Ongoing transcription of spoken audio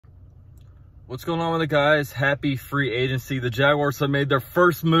What's going on with it, guys? Happy free agency. The Jaguars have made their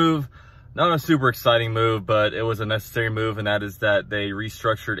first move. Not a super exciting move, but it was a necessary move, and that is that they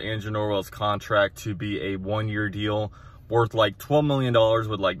restructured Andrew Norwell's contract to be a one-year deal worth like $12 million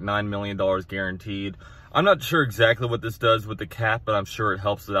with like $9 million guaranteed. I'm not sure exactly what this does with the cap, but I'm sure it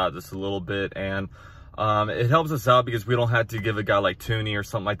helps it out just a little bit. And it helps us out because we don't have to give a guy like Tooney or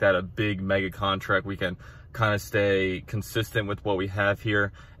something like that a big mega contract. We can kind of stay consistent with what we have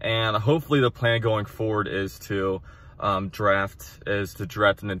here. And hopefully the plan going forward is to draft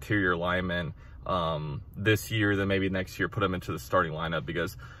an interior lineman this year, then maybe next year put him into the starting lineup,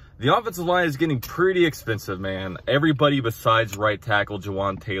 because the offensive line is getting pretty expensive, man. Everybody besides right tackle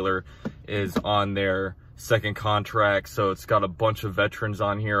Jawan Taylor is on their second contract, so it's got a bunch of veterans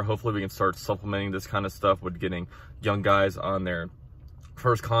on here. Hopefully we can start supplementing this kind of stuff with getting young guys on their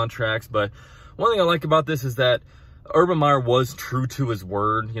first contracts. But one thing I like about this is that Urban Meyer was true to his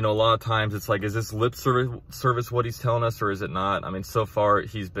word. You know, a lot of times it's like, is this lip service what he's telling us, or is it not? I mean, so far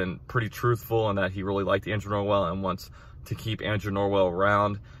he's been pretty truthful in that he really liked Andrew Norwell and wants to keep Andrew Norwell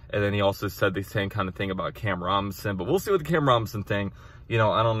around. And then he also said the same kind of thing about Cam Robinson, but we'll see with the Cam Robinson thing. You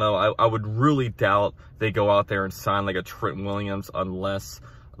know, I don't know. I would really doubt they go out there and sign like a Trent Williams unless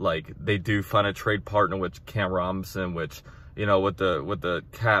like they do find a trade partner with Cam Robinson, which, you know, with the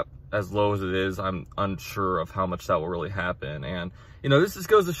cap as low as it is, I'm unsure of how much that will really happen. And, you know, this just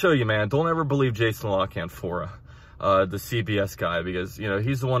goes to show you, man, don't ever believe Jason LaCanfora, the CBS guy, because, you know,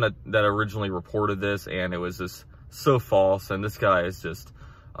 he's the one that originally reported this, and it was just so false. And this guy is just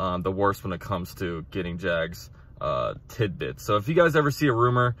the worst when it comes to getting Jags tidbits. So if you guys ever see a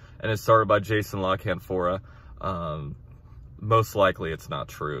rumor and it's started by Jason LaCanfora, most likely it's not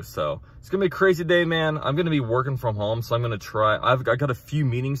true. So it's gonna be a crazy day, man. I'm gonna be working from home, so I'm gonna try. I got a few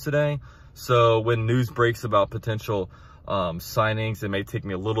meetings today, so when news breaks about potential signings, it may take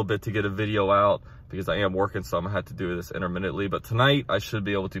me a little bit to get a video out because I am working, so I'm gonna have to do this intermittently. But tonight I should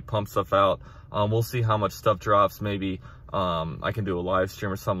be able to pump stuff out. We'll see how much stuff drops. Maybe I can do a live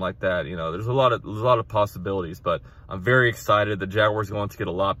stream or something like that. You know, there's a lot of possibilities, but I'm very excited. The Jaguars are going to get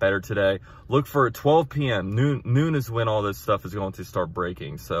a lot better today. Look for 12 p.m. Noon is when all this stuff is going to start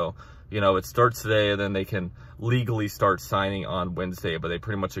breaking. So, you know, it starts today, and then they can legally start signing on Wednesday, but they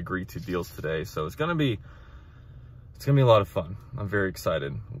pretty much agreed to deals today. So it's gonna be a lot of fun. I'm very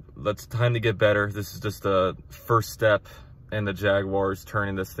excited. It's time to get better. This is just a first step in the Jaguars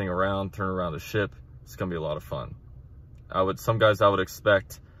turning this thing around, turning around the ship. It's gonna be a lot of fun. Some guys I would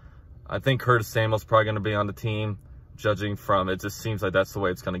expect. I think Curtis Samuel's probably going to be on the team, judging from it just seems like that's the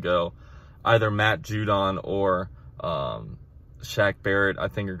way it's going to go. Either Matt Judon or Shaq Barrett, I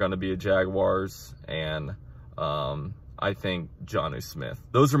think, are going to be a Jaguars, and I think Jonnu Smith.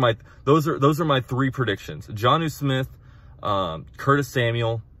 Those are my three predictions: Jonnu Smith, Curtis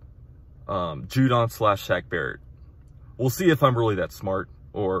Samuel, Judon/Shaq Barrett. We'll see if I'm really that smart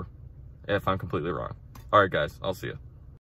or if I'm completely wrong. All right, guys, I'll see you.